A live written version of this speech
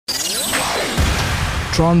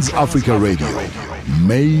Trans-Africa Radio,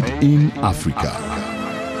 made in Africa.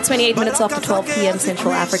 28 minutes after 12 p.m.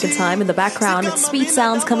 Central African time. In the background, it's sweet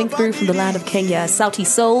sounds coming through from the land of Kenya. Sauti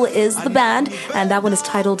Soul is the band, and that one is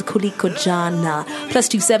titled Kuliko Jana.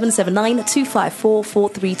 +2779 254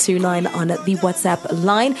 4329 on the WhatsApp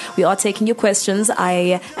line. We are taking your questions.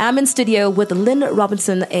 I am in studio with Lynn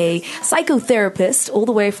Robinson, a psychotherapist all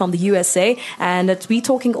the way from the USA, and we're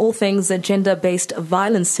talking all things gender-based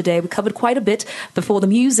violence today. We covered quite a bit before the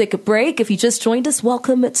music break. If you just joined us,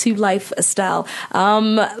 welcome to Lifestyle.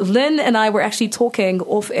 Lynn and I were actually talking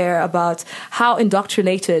off air about how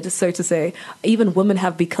indoctrinated, so to say, even women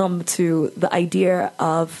have become to the idea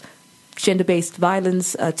of gender-based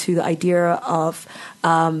violence, to the idea of,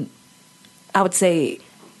 I would say,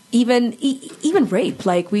 even rape.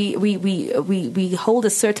 Like we hold a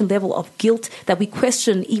certain level of guilt that we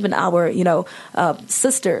question even our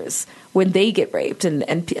sisters when they get raped,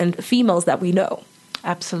 and females that we know.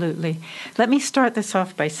 Absolutely. Let me start this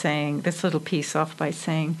little piece off by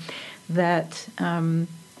saying that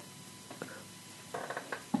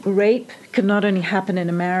rape can not only happen in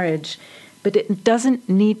a marriage, but it doesn't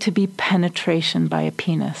need to be penetration by a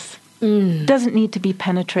penis. It doesn't need to be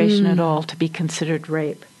penetration at all to be considered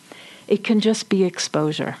rape. It can just be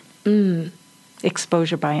exposure.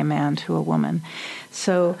 Exposure by a man to a woman.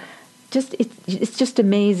 So it's just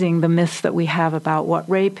amazing the myths that we have about what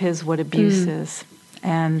rape is, what abuse is.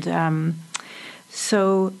 And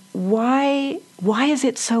so why is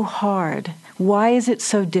it so hard? Why is it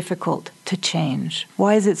so difficult to change?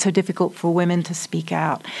 Why is it so difficult for women to speak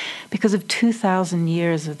out? Because of 2,000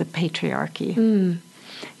 years of the patriarchy.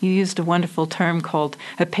 You used a wonderful term called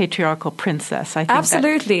a patriarchal princess. I think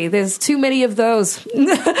absolutely. There's too many of those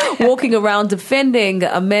walking around defending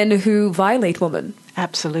men who violate women.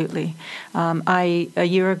 Absolutely. A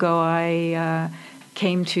year ago, I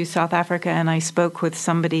came to South Africa and I spoke with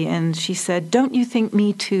somebody, and she said, "Don't you think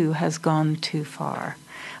Me Too has gone too far?"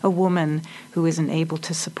 A woman who isn't able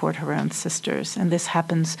to support her own sisters. And this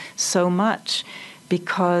happens so much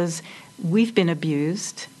because we've been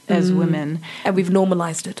abused as women. And we've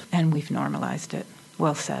normalized it.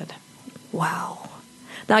 Well said. Wow.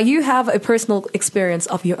 Now you have a personal experience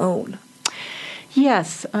of your own.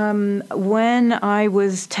 Yes. When I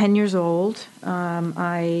was 10 years old,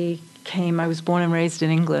 I was born and raised in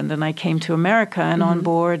England, and I came to America, and on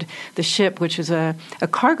board the ship, which was a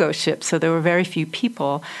cargo ship, so there were very few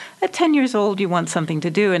people. At 10 years old, you want something to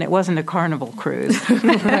do, and it wasn't a Carnival cruise.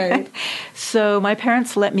 Right. So my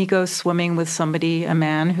parents let me go swimming with a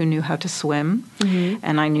man who knew how to swim,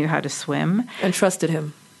 and I knew how to swim. And trusted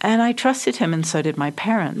him. And I trusted him, and so did my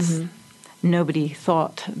parents. Nobody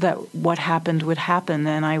thought that what happened would happen,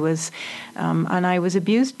 and I was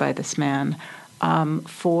abused by this man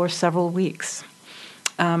for several weeks.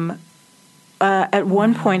 At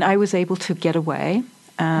one point, I was able to get away,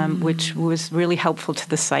 which was really helpful to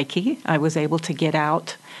the psyche. I was able to get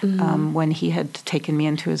out when he had taken me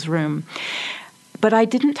into his room. But I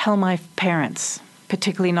didn't tell my parents,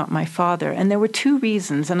 particularly not my father. And there were two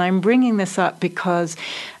reasons, and I'm bringing this up because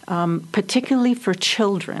particularly for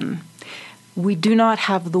children, we do not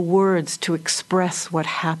have the words to express what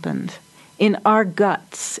happened. In our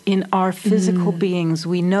guts, in our physical beings,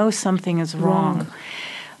 we know something is wrong.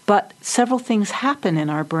 But several things happen in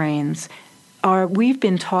our brains. We've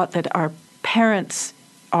been taught that our parents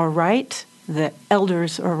are right, that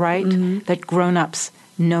elders are right, that grown-ups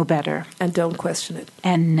know better. And don't question it.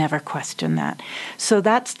 And never question that. So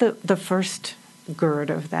that's the first gird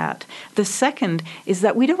of that. The second is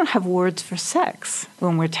that we don't have words for sex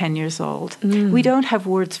when we're 10 years old. We don't have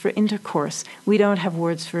words for intercourse. We don't have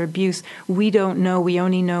words for abuse. We don't know. We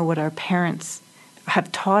only know what our parents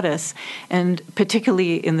have taught us. And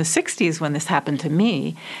particularly in the 60s when this happened to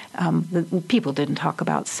me, people didn't talk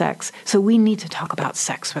about sex. So we need to talk about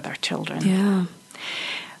sex with our children. Yeah.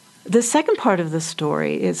 The second part of the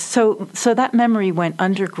story is, so that memory went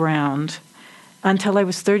underground until I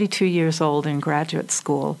was 32 years old in graduate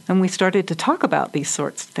school, and we started to talk about these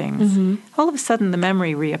sorts of things. All of a sudden, the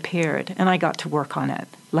memory reappeared, and I got to work on it.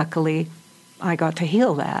 Luckily, I got to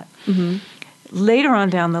heal that. Later on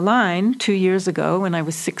down the line, 2 years ago, when I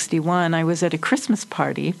was 61, I was at a Christmas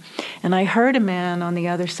party, and I heard a man on the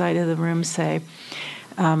other side of the room say,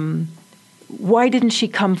 why didn't she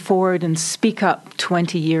come forward and speak up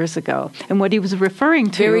 20 years ago? And what he was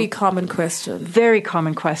referring to... Very common question. Very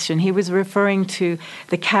common question. He was referring to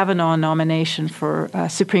the Kavanaugh nomination for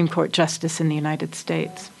Supreme Court Justice in the United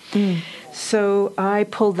States. So I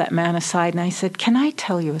pulled that man aside and I said, "Can I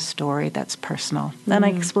tell you a story that's personal?" And I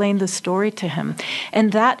explained the story to him.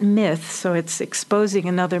 And that myth, so it's exposing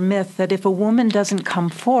another myth, that if a woman doesn't come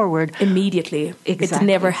forward Immediately. Exactly. It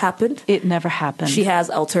never happened. It never happened. She has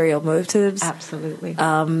ulterior motives. Absolutely.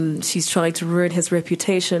 She's trying to ruin his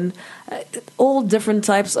reputation. All different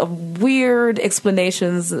types of weird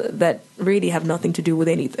explanations that really have nothing to do with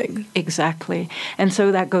anything. Exactly. And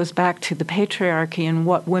so that goes back to the patriarchy and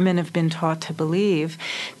what women have been taught to believe,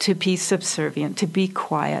 to be subservient, to be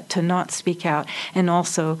quiet, to not speak out, and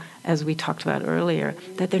also, as we talked about earlier,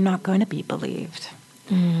 that they're not going to be believed.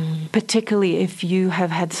 Particularly if you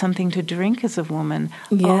have had something to drink as a woman.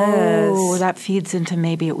 Yes. Oh, that feeds into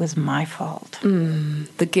maybe it was my fault.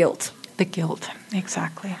 The guilt. The guilt,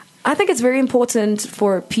 exactly. I think it's very important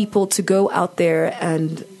for people to go out there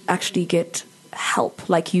and actually get help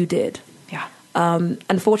like you did. Yeah.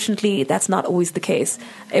 Unfortunately, that's not always the case.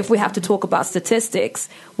 If we have to talk about statistics,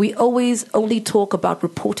 we always only talk about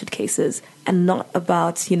reported cases and not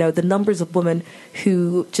about, the numbers of women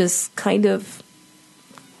who just kind of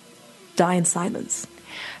die in silence.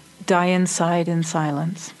 Die inside in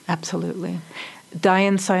silence, absolutely. Die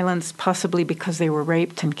in silence possibly because they were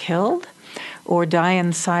raped and killed, or die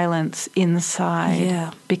in silence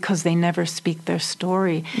inside because they never speak their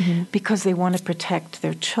story, because they want to protect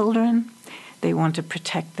their children, they want to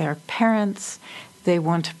protect their parents, they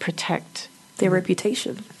want to protect their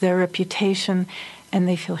reputation. And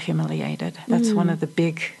they feel humiliated. That's one of the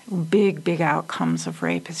big outcomes of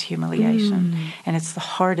rape is humiliation. And it's the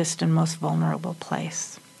hardest and most vulnerable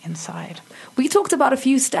place inside. We talked about a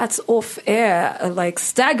few stats off air, like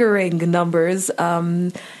staggering numbers.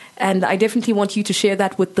 And I definitely want you to share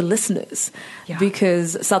that with the listeners. Yeah.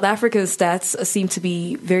 Because South Africa's stats seem to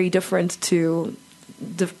be very different to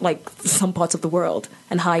some parts of the world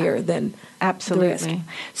and higher than absolutely. The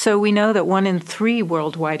So we know that 1 in 3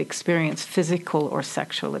 worldwide experience physical or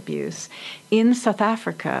sexual abuse. In South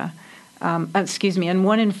Africa, and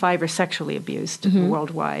 1 in 5 are sexually abused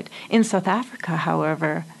worldwide. In South Africa,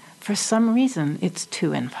 however, for some reason, it's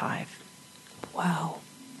 2 in 5. Wow.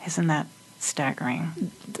 Isn't that staggering?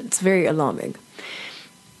 It's very alarming.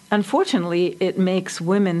 Unfortunately, it makes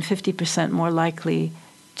women 50% more likely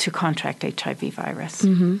to contract HIV virus.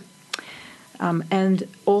 And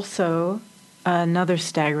also, another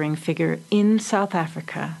staggering figure, in South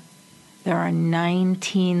Africa, there are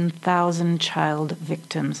 19,000 child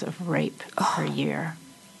victims of rape per year.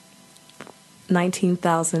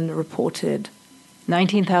 19,000 reported.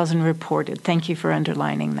 19,000 reported. Thank you for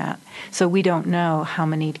underlining that. So we don't know how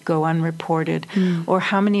many go unreported or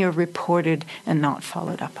how many are reported and not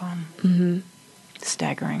followed up on.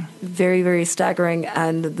 Staggering. Very, very staggering.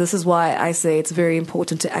 And this is why I say it's very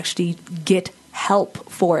important to actually get help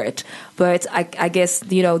for it. But I guess,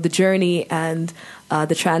 the journey and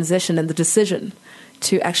the transition and the decision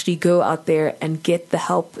to actually go out there and get the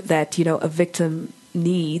help that, a victim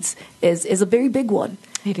needs is a very big one.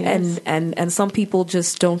 It is. And some people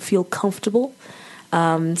just don't feel comfortable.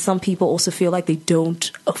 Some people also feel like they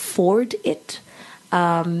don't afford it,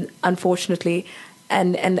 unfortunately.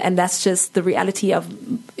 And that's just the reality of,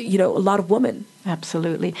 a lot of women.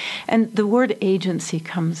 Absolutely. And the word agency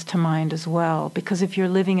comes to mind as well, because if you're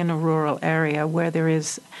living in a rural area where there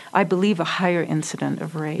is, I believe, a higher incident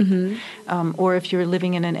of rape, or if you're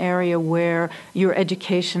living in an area where your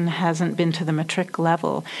education hasn't been to the matric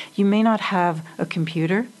level, you may not have a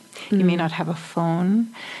computer. You may not have a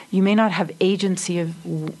phone. You may not have agency of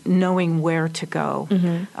knowing where to go.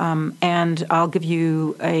 And I'll give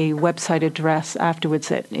you a website address afterwards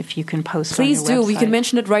that if you can post Please on your do. website. We can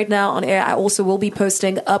mention it right now on air. I also will be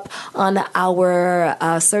posting up on our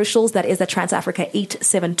socials. That is at TransAfrica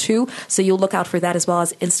 872. So you'll look out for that as well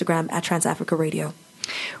as Instagram at TransAfrica Radio.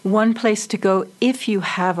 One place to go if you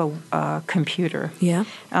have a computer. Yeah.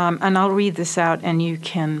 And I'll read this out and you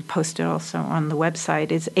can post it also on the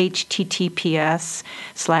website. It's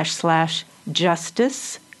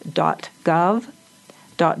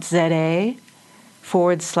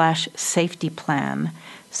https://justice.gov.za/safety plan.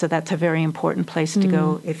 So that's a very important place to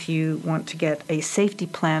go if you want to get a safety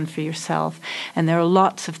plan for yourself. And there are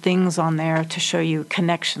lots of things on there to show you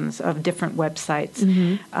connections of different websites.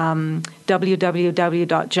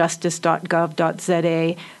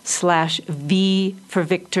 www.justice.gov.za/V for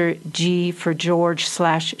Victor, G for George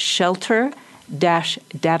 /shelter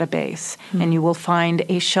database. And you will find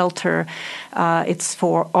a shelter. It's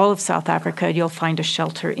for all of South Africa. You'll find a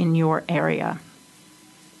shelter in your area.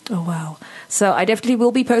 Oh, wow. So I definitely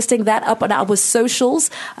will be posting that up on our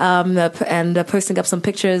socials and posting up some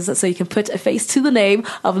pictures so you can put a face to the name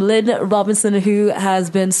of Lynn Robinson, who has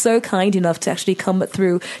been so kind enough to actually come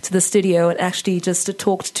through to the studio and actually just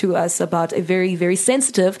talked to us about a very, very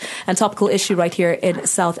sensitive and topical issue right here in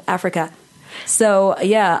South Africa. So,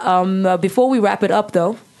 before we wrap it up,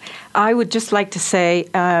 though, I would just like to say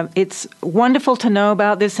it's wonderful to know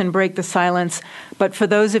about this and break the silence, but for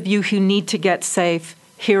those of you who need to get safe,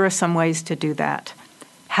 here are some ways to do that.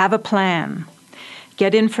 Have a plan.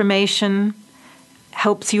 Get information,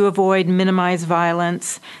 helps you minimize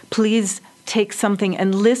violence. Please take something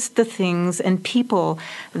and list the things and people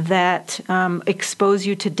that expose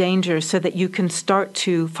you to danger so that you can start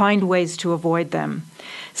to find ways to avoid them.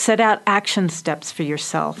 Set out action steps for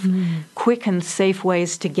yourself, quick and safe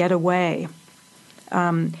ways to get away.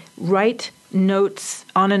 Write notes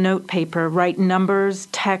on a note paper, write numbers,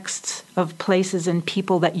 texts of places and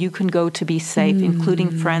people that you can go to be safe,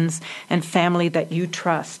 including friends and family that you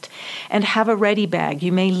trust. And have a ready bag.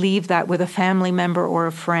 You may leave that with a family member or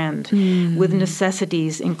a friend with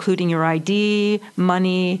necessities, including your ID,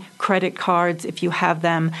 money, credit cards if you have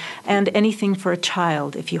them, and anything for a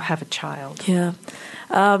child if you have a child. Yeah.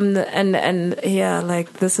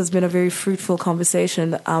 This has been a very fruitful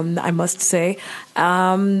conversation, I must say.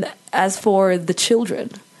 As for the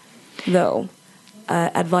children, though,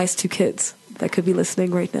 advice to kids that could be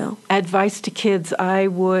listening right now. Advice to kids, I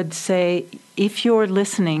would say, if you're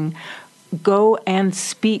listening, go and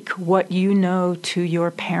speak what you know to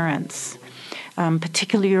your parents,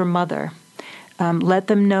 particularly your mother. Let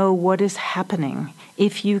them know what is happening.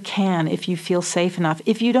 If you can, if you feel safe enough.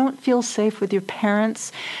 If you don't feel safe with your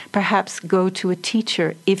parents, perhaps go to a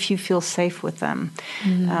teacher if you feel safe with them.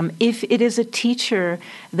 If it is a teacher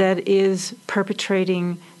that is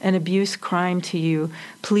perpetrating an abuse crime to you,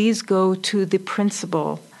 please go to the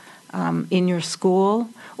principal in your school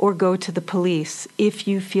or go to the police if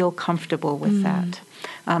you feel comfortable with that.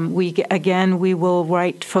 We will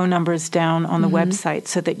write phone numbers down on the website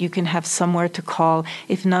so that you can have somewhere to call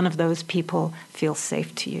if none of those people feel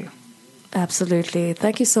safe to you. Absolutely.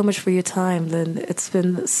 Thank you so much for your time, Lynn. It's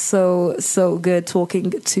been so good talking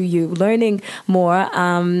to you, learning more.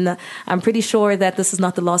 I'm pretty sure that this is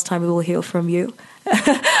not the last time we will hear from you.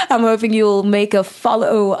 I'm hoping you'll make a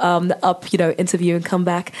follow-up, interview and come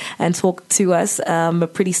back and talk to us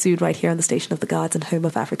pretty soon right here on the Station of the Gods and home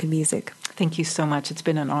of African music. Thank you so much. It's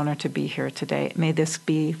been an honor to be here today. May this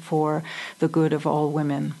be for the good of all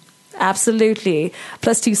women. Absolutely.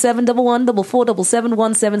 +271 447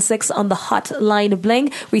 7176 on the hotline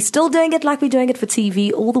bling. We're still doing it like we're doing it for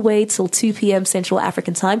TV all the way till 2 p.m. Central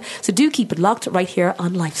African time. So do keep it locked right here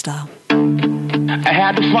on LifeStyle. I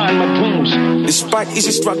had to find my booms. Despite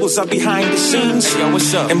easy struggles are behind the scenes. Yo,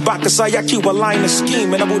 what's up? And Bakasai, I keep a line of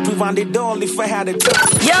scheme, and I would rewind it all if I had it.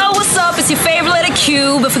 Yo, what's up? It's your favorite letter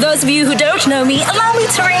Q. But for those of you who don't know me, allow me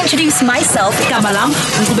to reintroduce myself. Kamalam,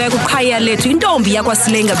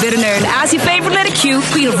 better known as your favorite letter Q,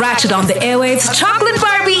 Queen of Ratchet on the airwaves, Chocolate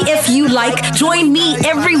Barbie, if you like. Join me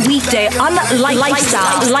every weekday on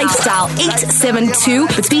LifeStyle 872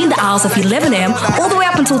 between the hours of 11 a.m. all the way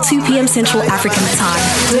up until 2 p.m. Central African time.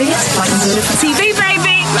 Doing it like I'm doing it for TV,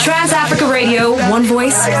 baby. Trans Africa Radio, one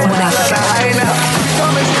voice, one Africa.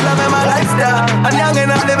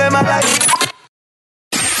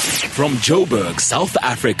 From Joburg, South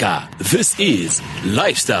Africa, this is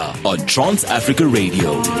Lifestyle on Trans Africa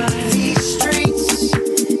Radio.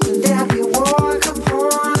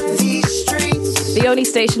 The only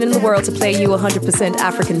station in the world to play you 100%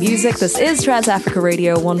 African music. This is Trans Africa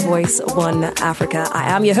Radio, one voice, one Africa.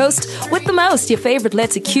 I am your host with the most, your favorite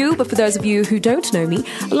letter Q. But for those of you who don't know me,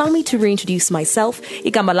 allow me to reintroduce myself.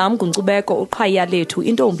 Igama lam nguNcubeko uqhaya lethu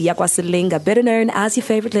intombi yakwaSilinga, better known as your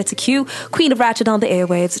favorite letter Q, Queen of Ratchet on the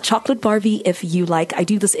airwaves, Chocolate Barbie if you like. I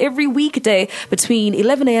do this every weekday between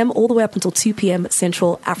 11 a.m. all the way up until 2 p.m.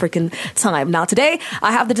 Central African time. Now today,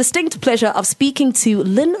 I have the distinct pleasure of speaking to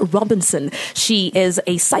Lynn Robinson. She is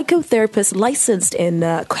a psychotherapist licensed in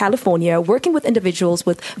California, working with individuals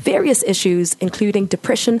with various issues, including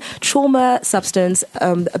depression, trauma, substance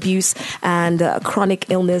abuse, and chronic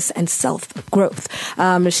illness and self-growth.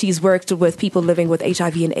 She's worked with people living with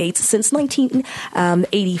HIV and AIDS since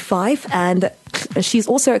 1985, and she's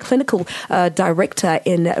also a clinical director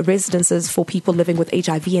in residences for people living with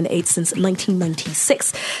HIV and AIDS since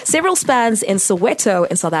 1996. Several spans in Soweto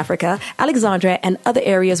in South Africa, Alexandria, and other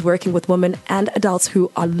areas working with women and adults who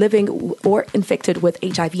are living or infected with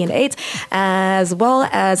HIV and AIDS, as well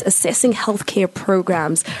as assessing healthcare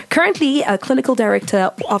programs. Currently, a clinical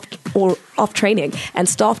director of Training and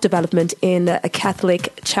Staff Development in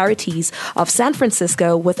Catholic Charities of San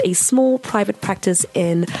Francisco with a small private practice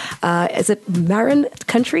in, is it Marin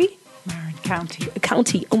County?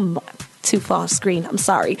 County. Oh, too far screen. I'm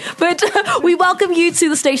sorry. But we welcome you to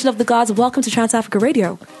the Station of the Gods. Welcome to Trans Africa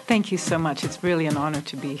Radio. Thank you so much. It's really an honor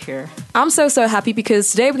to be here. I'm so happy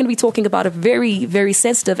because today we're going to be talking about a very, very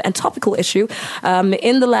sensitive and topical issue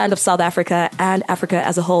in the land of South Africa and Africa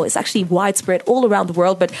as a whole. It's actually widespread all around the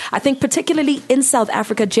world, but I think particularly in South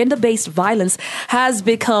Africa, gender-based violence has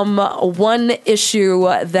become one issue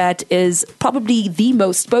that is probably the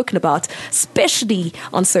most spoken about, especially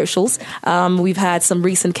on socials. We've had some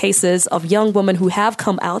recent cases of young women who have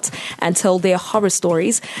come out and told their horror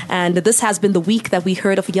stories. And this has been the week that we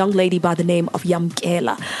heard of a young lady by the name of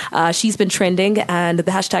Yamkela. She's been trending, and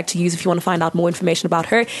the hashtag to use if you want to find out more information about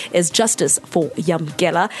her is Justice for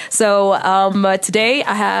Yamkela. So today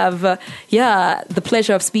I have, the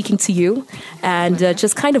pleasure of speaking to you and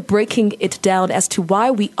just kind of breaking it down as to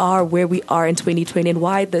why we are where we are in 2020 and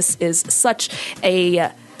why this is such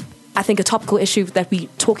a topical issue that we're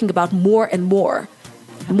talking about more and more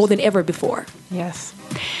than ever before. Yes.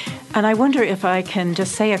 And I wonder if I can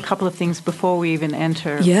just say a couple of things before we even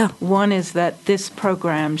enter. Yeah. One is that this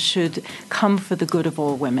program should come for the good of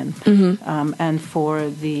all women, and for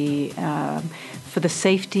the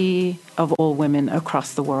safety of all women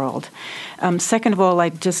across the world. Second of all,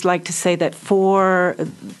 I'd just like to say that for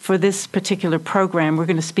this particular program, we're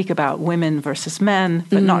going to speak about women versus men,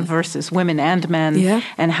 but not versus women and men,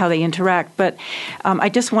 and how they interact. But I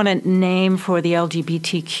just want to name for the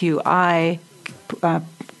LGBTQI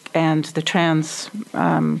and the trans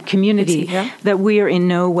community that we are in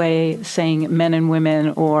no way saying men and women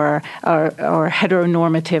or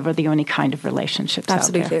heteronormative are the only kind of relationships out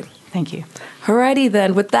there. Thank you. Alrighty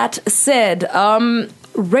then. With that said,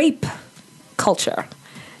 rape culture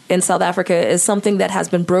in South Africa is something that has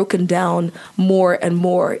been broken down more and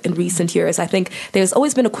more in recent years. I think there's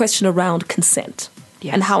always been a question around consent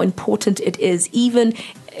and how important it is, even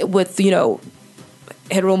with,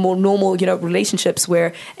 heteronormal, relationships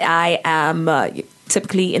where I am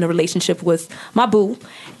typically in a relationship with my boo,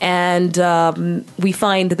 and we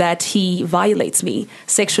find that he violates me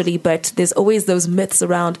sexually, but there's always those myths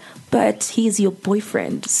around, but he's your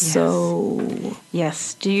boyfriend, so...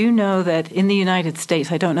 Yes. Do you know that in the United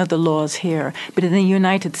States, I don't know the laws here, but in the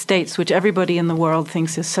United States, which everybody in the world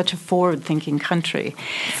thinks is such a forward-thinking country...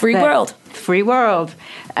 Free world.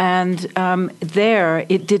 And there,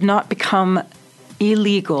 it did not become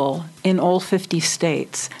illegal in all 50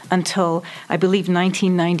 states until, I believe,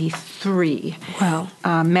 1993. Wow.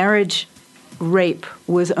 Marriage rape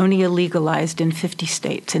was only legalized in 50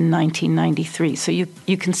 states in 1993. So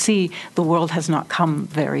you can see the world has not come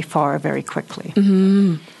very far very quickly.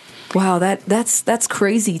 Mm-hmm. Wow, that's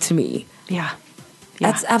crazy to me. Yeah.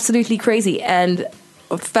 That's absolutely crazy. And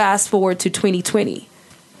fast forward to 2020.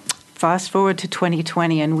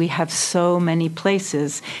 And we have so many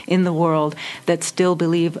places in the world that still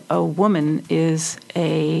believe a woman is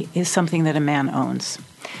something that a man owns,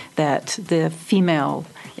 that the female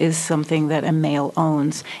is something that a male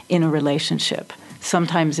owns in a relationship,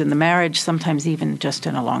 sometimes in the marriage, sometimes even just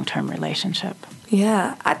in a long-term relationship.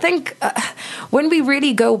 Yeah, I think when we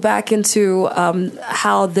really go back into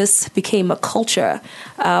how this became a culture,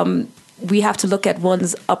 we have to look at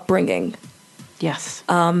one's upbringing. Yes.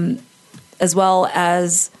 As well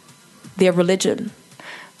as their religion.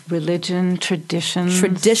 Traditions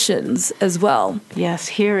as well. Yes.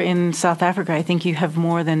 Here in South Africa, I think you have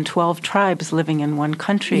more than 12 tribes living in one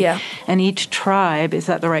country. Yeah. And each tribe, is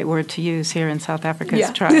that the right word to use here in South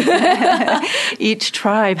Africa? Tribe. Each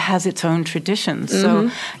tribe has its own traditions. So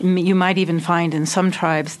you might even find in some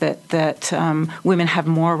tribes that women have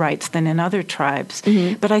more rights than in other tribes.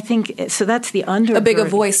 But I think, so that's the undergirding. A bigger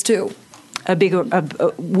voice too.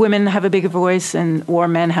 Women have a bigger voice, or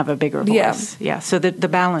men have a bigger voice. Yeah. So the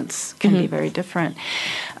balance can be very different.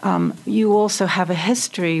 You also have a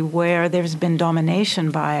history where there's been domination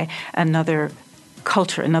by another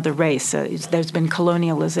culture, another race. There's been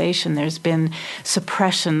colonialization. There's been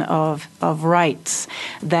suppression of rights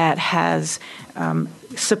that has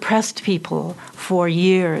suppressed people for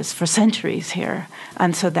years, for centuries here,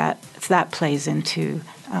 and so that plays into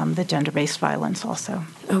the gender-based violence also.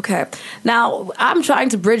 Okay. Now, I'm trying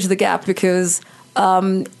to bridge the gap because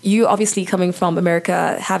you obviously coming from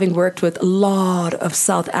America, having worked with a lot of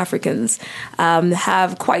South Africans,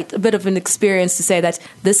 have quite a bit of an experience to say that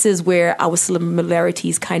this is where our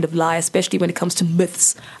similarities kind of lie, especially when it comes to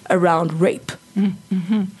myths around rape.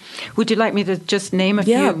 Mm-hmm. Would you like me to just name a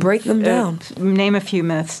few? Yeah, break them down. Name a few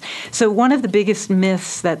myths. So one of the biggest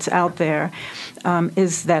myths that's out there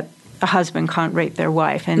is that a husband can't rape their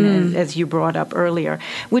wife, and as you brought up earlier,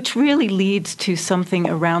 which really leads to something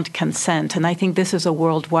around consent. And I think this is a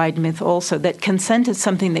worldwide myth also, that consent is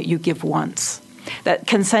something that you give once. That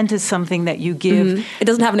consent is something that you give. It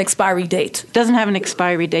doesn't have an expiry date. Doesn't have an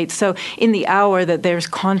expiry date. So in the hour that there's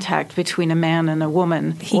contact between a man and a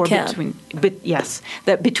woman,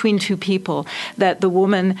 that between two people, that the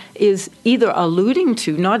woman is either alluding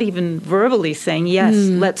to, not even verbally saying, yes,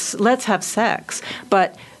 let's have sex,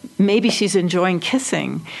 but maybe she's enjoying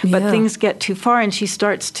kissing, but things get too far and she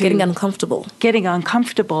starts to... Getting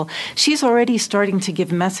uncomfortable. She's already starting to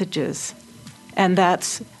give messages, and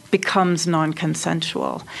that's becomes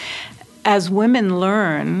non-consensual. As women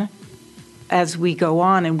learn, as we go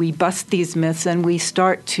on and we bust these myths and we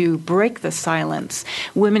start to break the silence,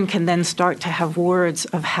 women can then start to have words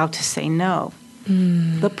of how to say no.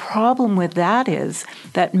 The problem with that is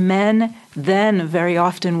that men then very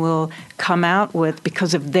often will come out with,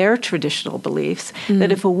 because of their traditional beliefs,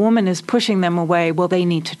 that if a woman is pushing them away, well, they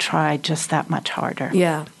need to try just that much harder.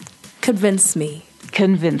 Yeah. Convince me,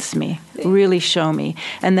 really show me,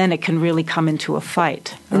 and then it can really come into a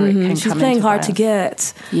fight. Or it can She's playing hard to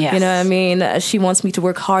get. Yes. You know what I mean? She wants me to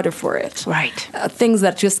work harder for it. Right. Things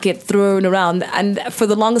that just get thrown around. And for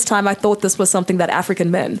the longest time, I thought this was something that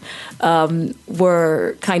African men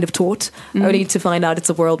were kind of taught, only to find out it's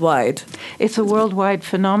a worldwide. It's a worldwide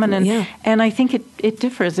phenomenon. Yeah. And I think it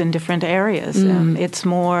differs in different areas. It's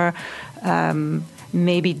more...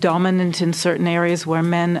 maybe dominant in certain areas where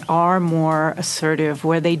men are more assertive,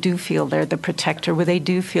 where they do feel they're the protector, where they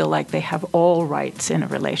do feel like they have all rights in a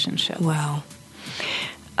relationship. Wow.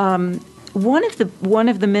 One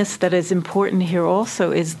of the myths that is important here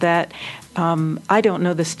also is that I don't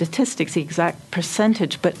know the statistics, the exact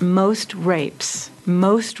percentage, but most rapes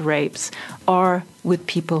are with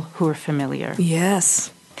people who are familiar.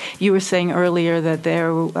 Yes. You were saying earlier that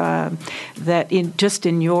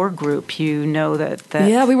in your group, you know that.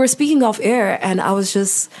 Yeah, we were speaking off air, and I was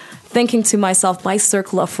just thinking to myself, my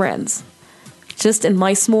circle of friends, just in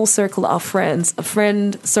my small circle of friends, a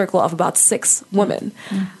friend circle of about 6 women,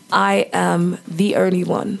 I am the only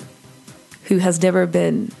one who has never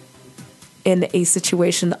been in a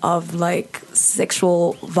situation of like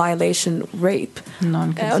sexual violation, rape,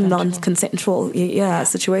 non-consensual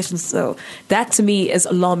situations. So that to me is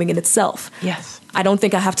alarming in itself. Yes. I don't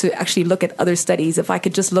think I have to actually look at other studies. If I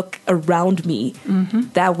could just look around me,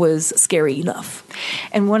 that was scary enough.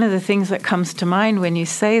 And one of the things that comes to mind when you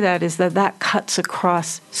say that is that cuts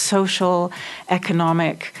across social,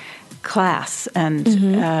 economic, class and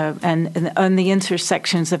the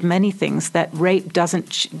intersections of many things, that rape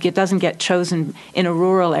doesn't get chosen in a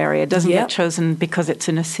rural area, doesn't get chosen because it's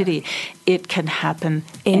in a city. It can happen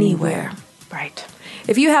anywhere. Right.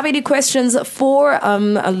 If you have any questions for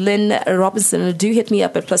Lynn Robinson, do hit me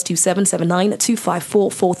up at +2 779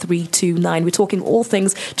 254 4329. We're talking all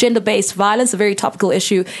things gender-based violence, a very topical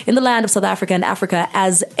issue in the land of South Africa and Africa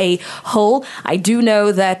as a whole. I do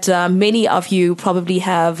know that many of you probably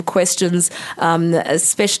have questions,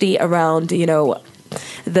 especially around,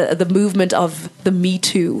 the movement of the Me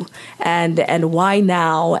Too and why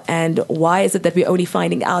now, and why is it that we're only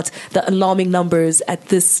finding out the alarming numbers at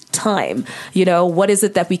this time? What is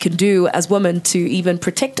it that we can do as women to even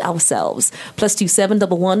protect ourselves? +2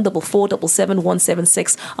 711 4477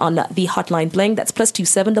 176 on the hotline bling. That's +2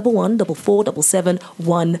 711 4477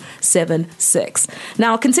 176.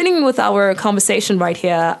 Now, continuing with our conversation right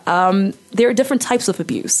here, there are different types of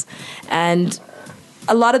abuse, and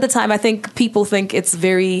a lot of the time, I think people think it's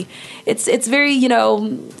very,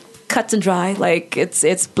 cut and dry. Like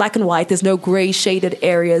it's black and white. There's no gray shaded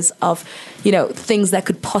areas of, things that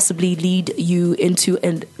could possibly lead you into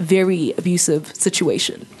a very abusive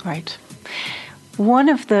situation. Right. One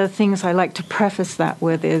of the things I like to preface that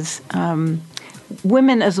with is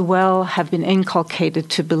women as well have been inculcated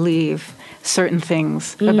to believe certain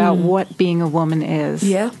things about what being a woman is.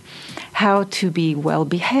 Yeah. How to be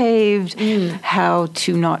well-behaved, how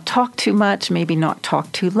to not talk too much, maybe not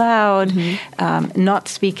talk too loud, not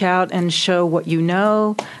speak out and show what you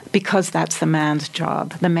know, because that's the man's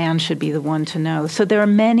job. The man should be the one to know. So there are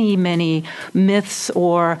many, many myths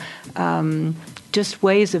or just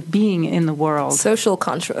ways of being in the world. Social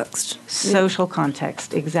context. Social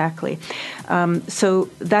context, exactly. So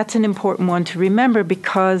that's an important one to remember,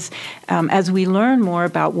 because as we learn more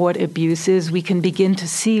about what abuse is, we can begin to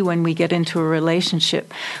see when we get into a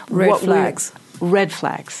relationship red flags. Red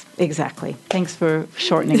flags, exactly. Thanks for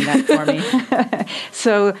shortening that for me.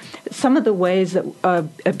 So some of the ways that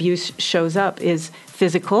abuse shows up is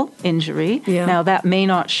physical injury. Yeah. Now, that may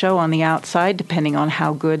not show on the outside, depending on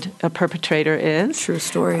how good a perpetrator is. True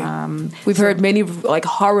story. We've heard many like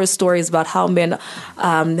horror stories about how men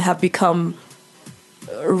have become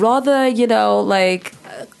rather, like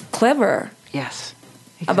clever. Yes.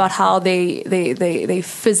 Exactly. About how they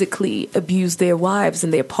physically abuse their wives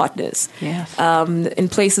and their partners. Yes. In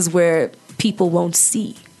places where people won't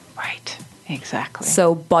see. Right. Exactly.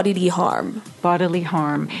 So bodily harm. Bodily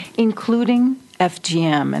harm, including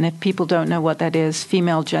FGM. And if people don't know what that is,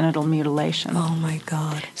 female genital mutilation. Oh, my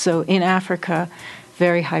God. So in Africa,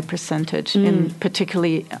 very high percentage,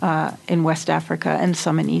 particularly in West Africa and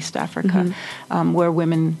some in East Africa, where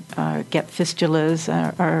women get fistulas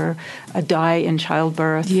or die in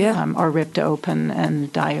childbirth, are ripped open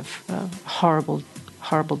and die of horrible,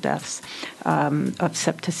 horrible deaths of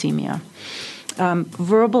septicemia.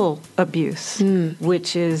 Verbal abuse,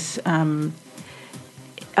 which is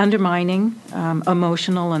undermining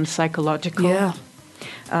emotional and psychological. Yeah.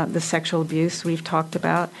 The sexual abuse we've talked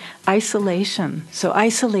about. Isolation. So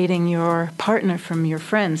isolating your partner from your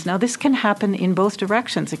friends. Now, this can happen in both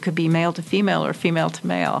directions. It could be male to female or female to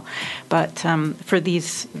male. But for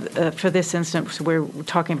this instance, we're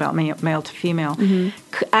talking about male to female.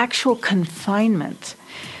 Actual confinement.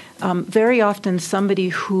 Very often somebody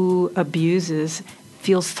who abuses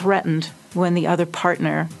feels threatened when the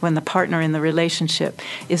partner in the relationship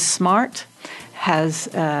is smart, has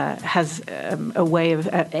a way of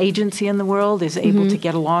agency in the world, is able to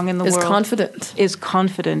get along in the world. Is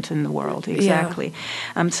confident in the world, exactly.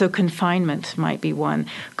 Yeah. So confinement might be one.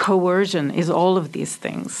 Coercion is all of these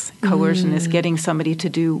things. Coercion is getting somebody to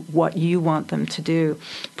do what you want them to do,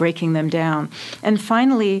 breaking them down. And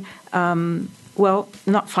finally, well,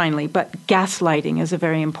 not finally, but gaslighting is a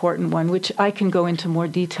very important one, which I can go into more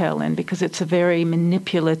detail in because it's a very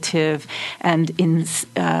manipulative and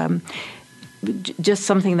just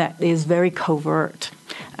something that is very covert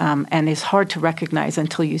and is hard to recognize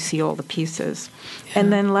until you see all the pieces. Yeah.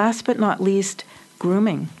 And then last but not least,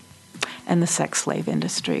 grooming and the sex slave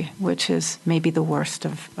industry, which is maybe the worst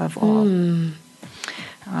of all.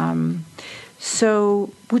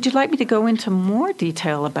 So would you like me to go into more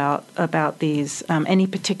detail about these, any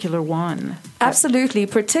particular one? Absolutely,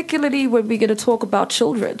 particularly when we're going to talk about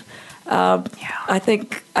children. I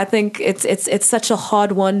think it's such a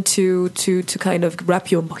hard one to kind of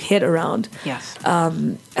wrap your head around. Yes.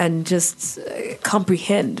 And just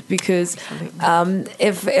comprehend, because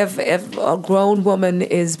if a grown woman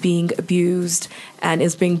is being abused and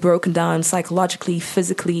is being broken down psychologically,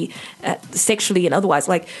 physically, sexually, and otherwise,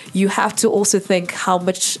 like, you have to also think how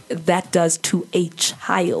much that does to a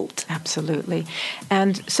child. Absolutely.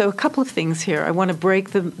 And so a couple of things here. I want to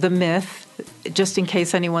break the myth, just in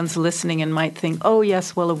case anyone's listening and might think, oh,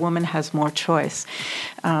 yes, well, a woman has more choice.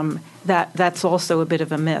 That's also a bit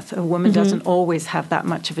of a myth. A woman doesn't always have that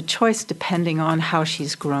much of a choice, depending on how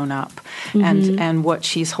she's grown up and what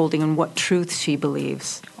she's holding and what truths she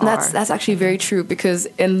believes. That's actually very true, because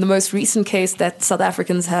in the most recent case that South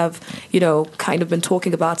Africans have, kind of been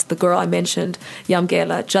talking about, the girl I mentioned,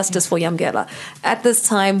 Yamgela, Justice for Yamgela. At this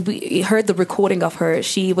time, we heard the recording of her.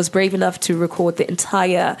 She was brave enough to record the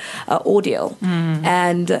entire audio,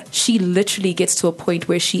 and she literally gets to a point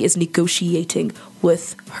where she is negotiating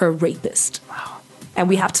with her rapist. Wow. And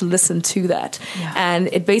we have to listen to that. Yeah. And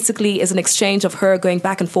it basically is an exchange of her going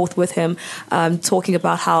back and forth with him, talking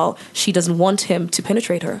about how she doesn't want him to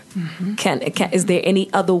penetrate her. Is there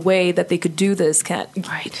any other way that they could do this?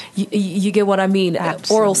 Right. You get what I mean?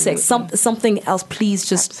 Absolutely. Oral sex, something else. Please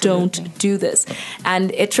just don't do this.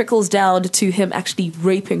 And it trickles down to him actually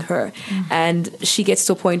raping her. And she gets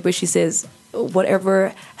to a point where she says,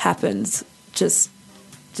 whatever happens, just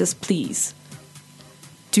please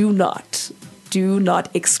do not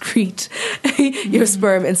excrete your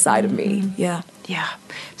sperm inside of me. Yeah.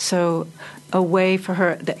 So a way for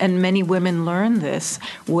her, and many women learn this,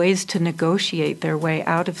 ways to negotiate their way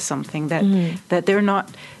out of something that they're not.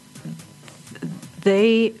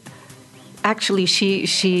 Actually,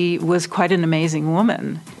 she was quite an amazing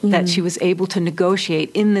woman, that she was able to negotiate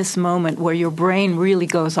in this moment where your brain really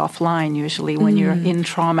goes offline usually when you're in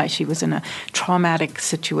trauma. She was in a traumatic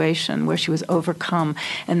situation where she was overcome.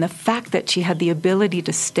 And the fact that she had the ability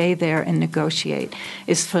to stay there and negotiate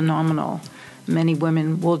is phenomenal. many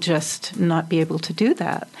women will just not be able to do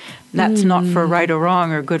that. That's not for right or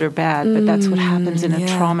wrong or good or bad, but that's what happens in a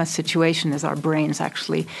trauma situation is our brains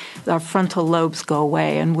actually, our frontal lobes go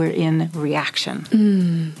away and we're in reaction.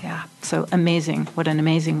 Yeah. So amazing. What an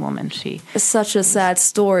amazing woman she is. Such a sad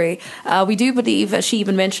story. We do believe, she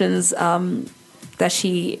even mentions that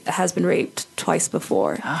she has been raped twice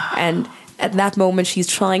before. And at that moment, she's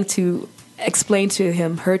trying to explain to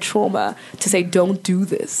him her trauma, to say, don't do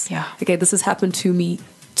this. Yeah. Okay, this has happened to me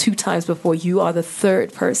 2 times before. You are the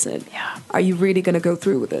 3rd person. Yeah. Are you really going to go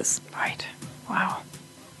through with this? Right. Wow.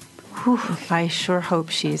 Whew. I sure hope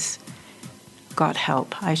she's got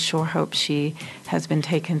help. I sure hope she has been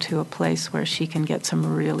taken to a place where she can get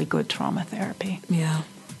some really good trauma therapy. Yeah.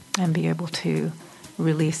 And be able to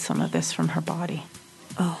release some of this from her body.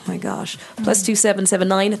 Oh my gosh.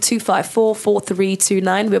 +2779 254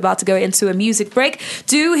 4329. We're about to go into a music break.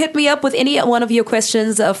 Do hit me up with any one of your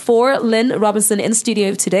questions for Lynn Robinson in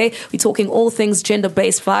studio today. We're talking all things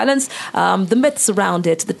gender-based violence, the myths around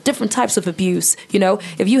it, the different types of abuse. You know,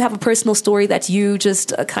 if you have a personal story that you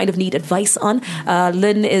just kind of need advice on,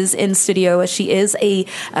 Lynn is in studio. She is a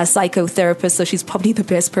psychotherapist, so she's probably the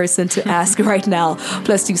best person to ask right now.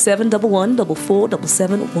 +2711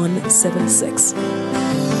 4477 176.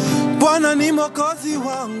 Bwana ni mwokozi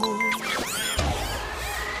wangu.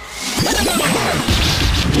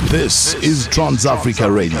 This is Trans Africa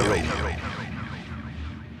Radio.